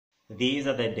These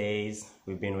are the days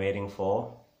we've been waiting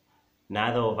for.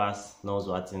 Neither of us knows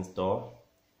what's in store.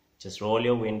 Just roll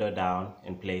your window down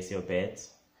and place your bets.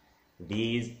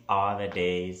 These are the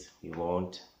days we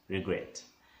won't regret.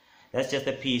 That's just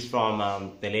a piece from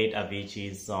the late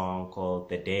Avicii's song called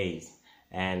The Days.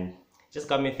 And just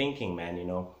got me thinking,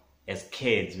 man, as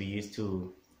kids, we used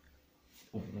to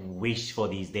wish for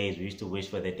these days. We used to wish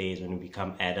for the days when we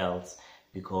become adults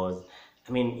because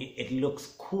it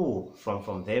looks cool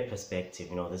from their perspective.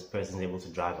 This person's able to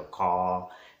drive a car,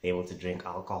 they're able to drink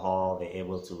alcohol, they're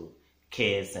able to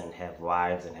kiss and have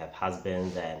wives and have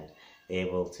husbands, and they're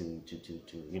able to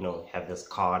have this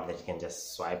card that you can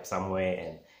just swipe somewhere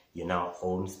and you now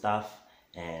own stuff,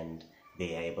 and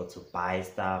they are able to buy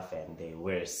stuff, and they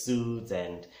wear suits,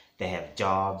 and they have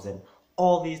jobs, and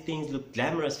all these things look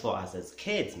glamorous for us as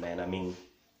kids, man.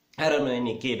 I don't know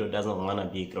any kid who doesn't want to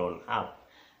be grown up.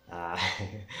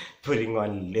 Putting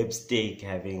on lipstick,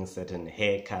 having certain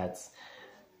haircuts,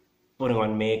 putting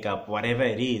on makeup, whatever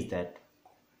it is that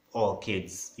all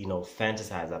kids,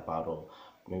 fantasize about, or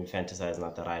maybe fantasize is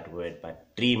not the right word,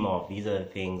 but dream of. These are the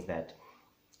things that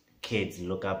kids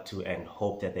look up to and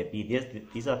hope that they be.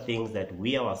 These are things that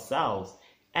we ourselves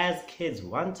as kids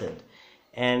wanted.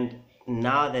 And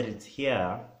now that it's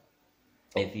here,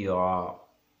 if you are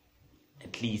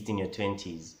at least in your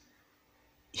 20s,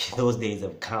 those days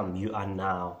have come. You are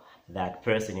now that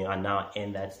person. You are now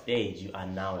in that stage. You are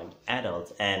now an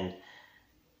adult. And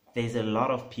there's a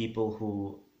lot of people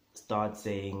who start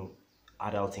saying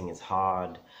adulting is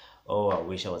hard. Oh, I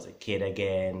wish I was a kid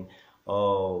again.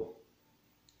 Oh,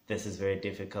 this is very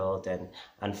difficult. And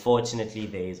unfortunately,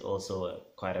 there is also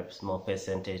quite a small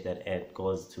percentage that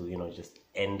goes to, just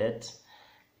end it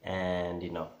and,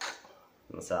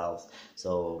 themselves.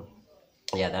 So,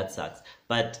 yeah, that sucks.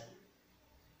 But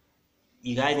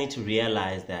you guys need to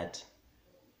realize that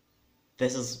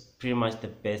this is pretty much the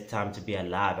best time to be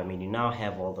alive. You now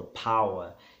have all the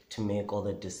power to make all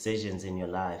the decisions in your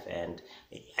life. And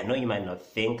I know you might not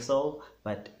think so,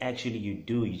 but actually you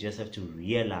do. You just have to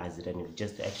realize it, and you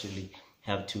just actually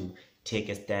have to take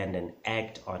a stand and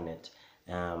act on it.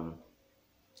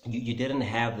 You didn't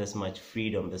have this much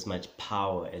freedom, this much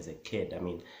power as a kid.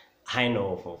 I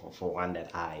know for one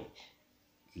that I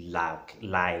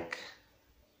like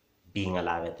being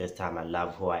alive at this time. I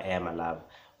love who I am. I love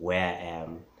where I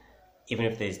am. Even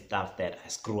if there's stuff that I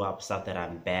screw up, stuff that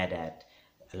I'm bad at,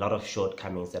 a lot of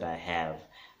shortcomings that I have,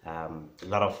 a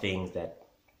lot of things that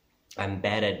I'm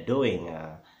bad at doing.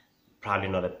 Probably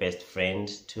not the best friend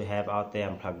to have out there.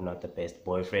 I'm probably not the best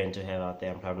boyfriend to have out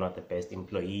there. I'm probably not the best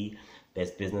employee,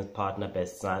 best business partner,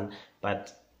 best son.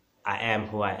 But I am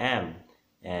who I am,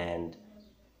 and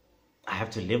I have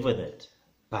to live with it.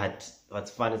 But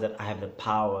what's fun is that I have the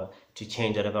power to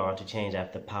change whatever I want to change. I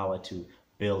have the power to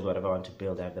build whatever I want to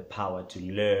build. I have the power to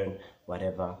learn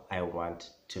whatever I want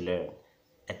to learn.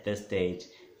 At this stage,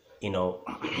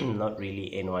 not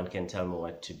really anyone can tell me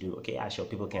what to do. Okay, sure,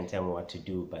 people can tell me what to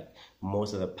do, but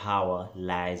most of the power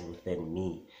lies within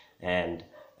me. And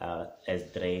as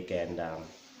Drake and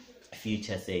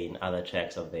Future say in other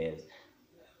tracks of theirs,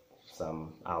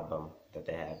 some album that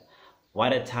they have,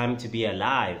 what a time to be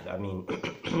alive.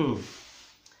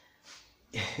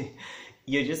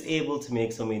 You're just able to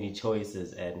make so many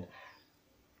choices, and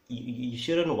you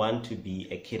shouldn't want to be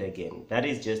a kid again. That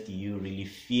is just you really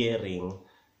fearing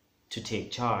to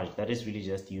take charge. That is really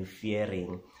just you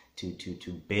fearing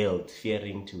to build,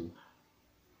 fearing to,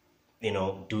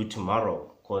 do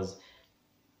tomorrow. Because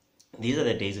these are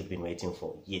the days we've been waiting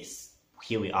for. Yes,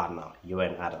 here we are now. You're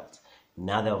an adult.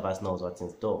 Neither of us knows what's in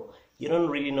store. You don't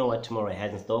really know what tomorrow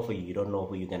has in store for you. You don't know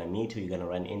who you're going to meet, who you're going to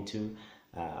run into,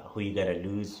 who you're going to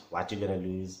lose, what you're going to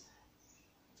lose,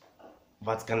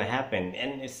 what's going to happen.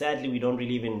 And sadly, we don't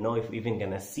really even know if we're even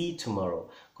going to see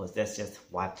tomorrow, because that's just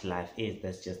what life is.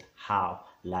 That's just how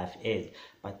life is.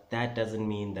 But that doesn't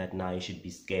mean that now you should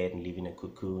be scared and live in a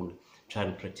cocoon,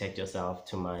 trying to protect yourself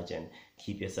too much and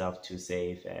keep yourself too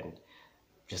safe and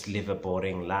just live a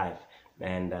boring life.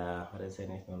 And what is it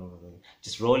next?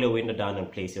 Just roll your window down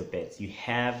and place your bets. You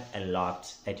have a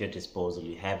lot at your disposal.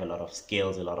 You have a lot of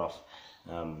skills, a lot of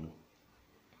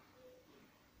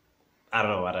I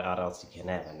don't know what else you can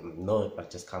have. I know it,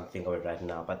 but just can't think of it right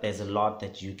now. But there's a lot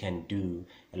that you can do,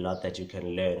 a lot that you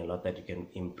can learn, a lot that you can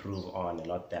improve on,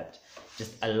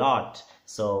 just a lot.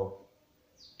 So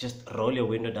just roll your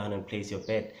window down and place your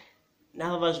bet.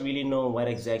 None of us really know what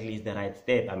exactly is the right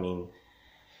step.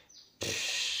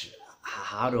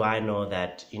 How do I know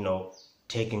that,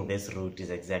 taking this route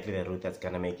is exactly the route that's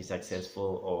going to make you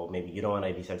successful? Or maybe you don't want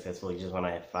to be successful, you just want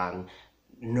to have fun.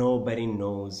 Nobody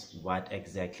knows what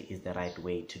exactly is the right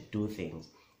way to do things.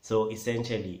 So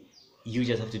essentially, you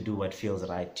just have to do what feels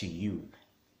right to you.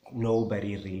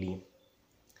 Nobody really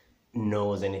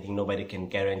knows anything. Nobody can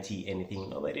guarantee anything.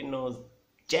 Nobody knows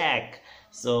jack.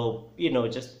 So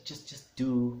just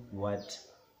do what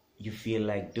you feel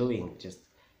like doing. Just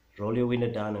roll your window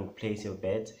down and place your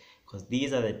bets, because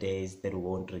these are the days that you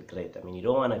won't regret. I mean, you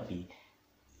don't want to be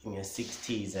in your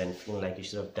 60s and feeling like you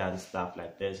should have done stuff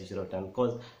like this, you should have done,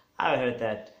 because I heard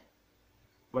that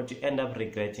what you end up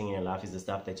regretting in your life is the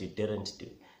stuff that you didn't do.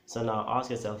 So now ask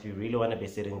yourself, if you really want to be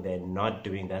sitting there not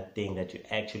doing that thing that you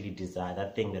actually desire,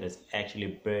 that thing that is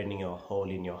actually burning a hole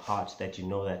in your heart, that you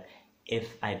know that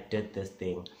if I did this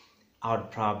thing, I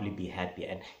would probably be happy.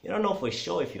 And you don't know for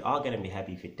sure if you are going to be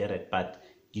happy if you did it, but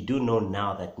you do know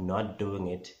now that not doing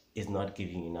it is not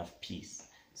giving you enough peace.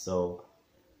 So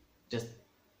just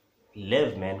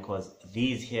live, man, because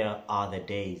these here are the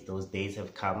days. Those days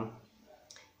have come.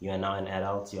 You are now an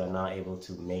adult. You are now able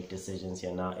to make decisions.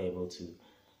 You are now able to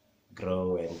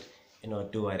grow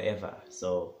and do whatever.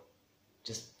 So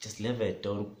just live it.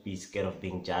 Don't be scared of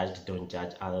being judged. Don't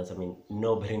judge others. I mean,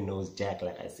 nobody knows jack.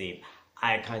 Like I said,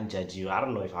 I can't judge you. I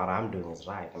don't know if what I'm doing is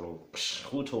right. I mean,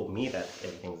 who told me that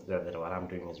everything's good, that what I'm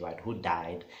doing is right? Who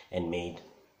died and made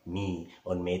me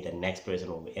or made the next person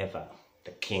or whoever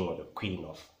the king or the queen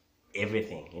of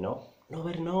everything?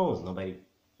 Nobody knows.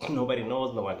 Nobody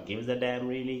knows. No one gives a damn,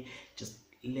 really. Just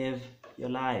live your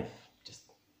life. Just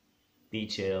be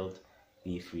chilled,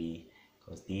 be free,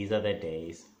 because these are the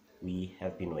days we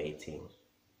have been waiting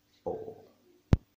for.